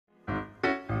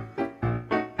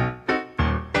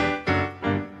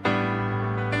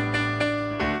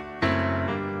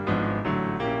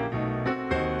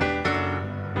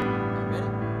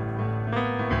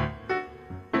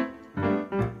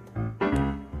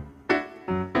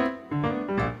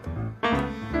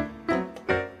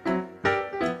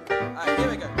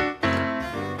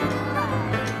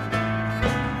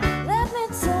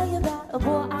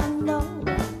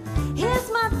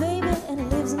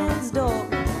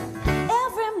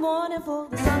morning before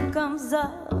the sun comes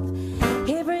up,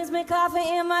 he brings me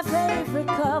coffee in my favorite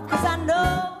cup. 'Cause I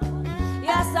know,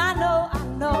 yes I know,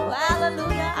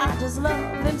 hallelujah, I just love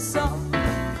him so.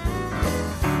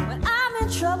 When I'm in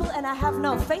trouble and I have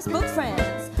no Facebook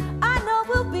friends, I know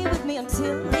he'll be with me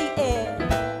until the end.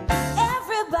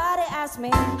 Everybody asks me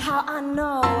how I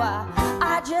know,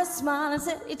 I just smile and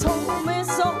say he told me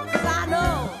so. 'Cause I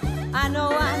know,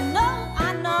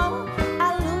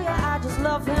 hallelujah, I just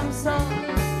love him so.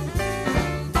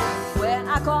 When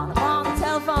I call him on the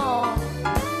telephone,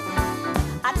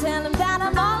 I tell him that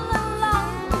I'm all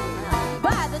alone.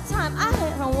 By the time I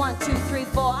hit him 1, 2, 3,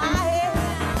 4, I hear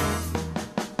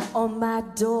on my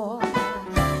door.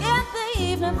 In the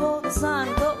evening before the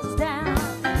sun goes down,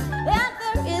 and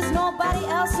there is nobody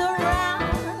else around,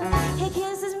 he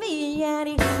kisses me and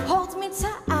he holds me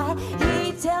tight.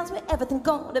 He tells me everything's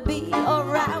gonna be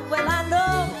alright. Well, I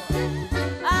know,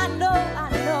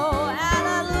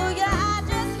 hallelujah, I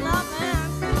just love him.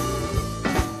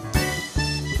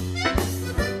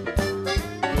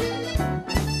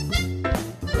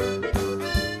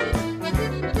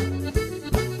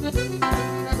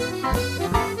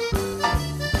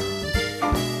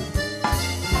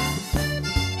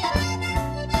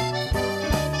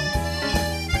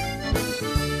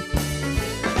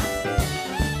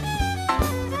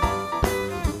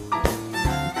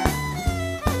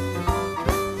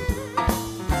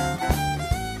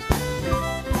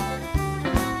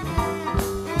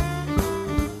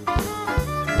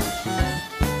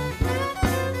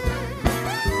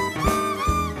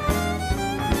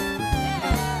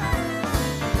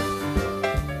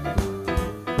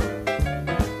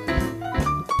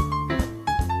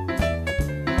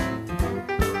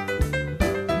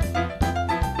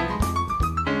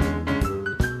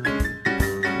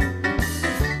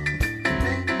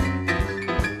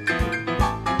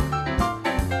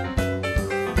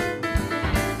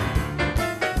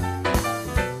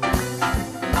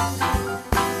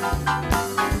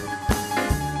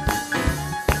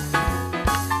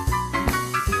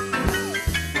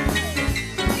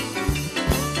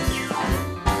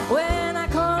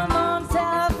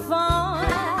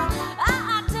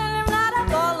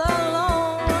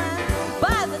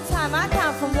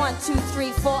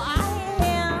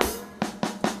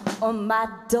 On my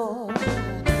door.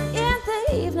 In the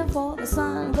evening before the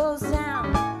sun goes down,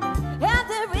 and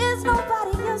there is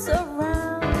nobody else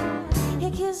around, he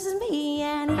kisses me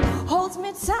and he holds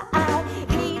me tight.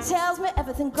 He tells me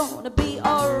everything's gonna be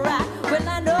alright. Well,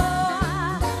 I know,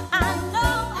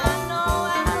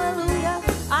 hallelujah,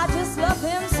 I just love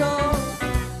him so.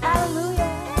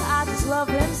 Hallelujah, I just love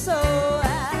him so.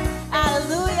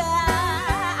 Hallelujah,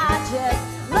 I just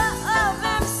love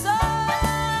him so.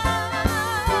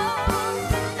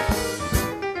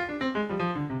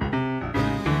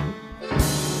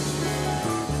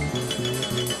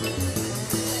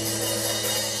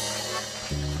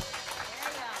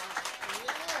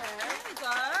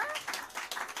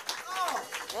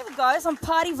 There we go, some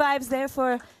party vibes there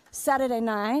for Saturday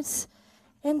night.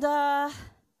 And that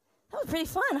was pretty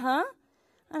fun, huh?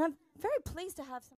 And I'm very pleased to have some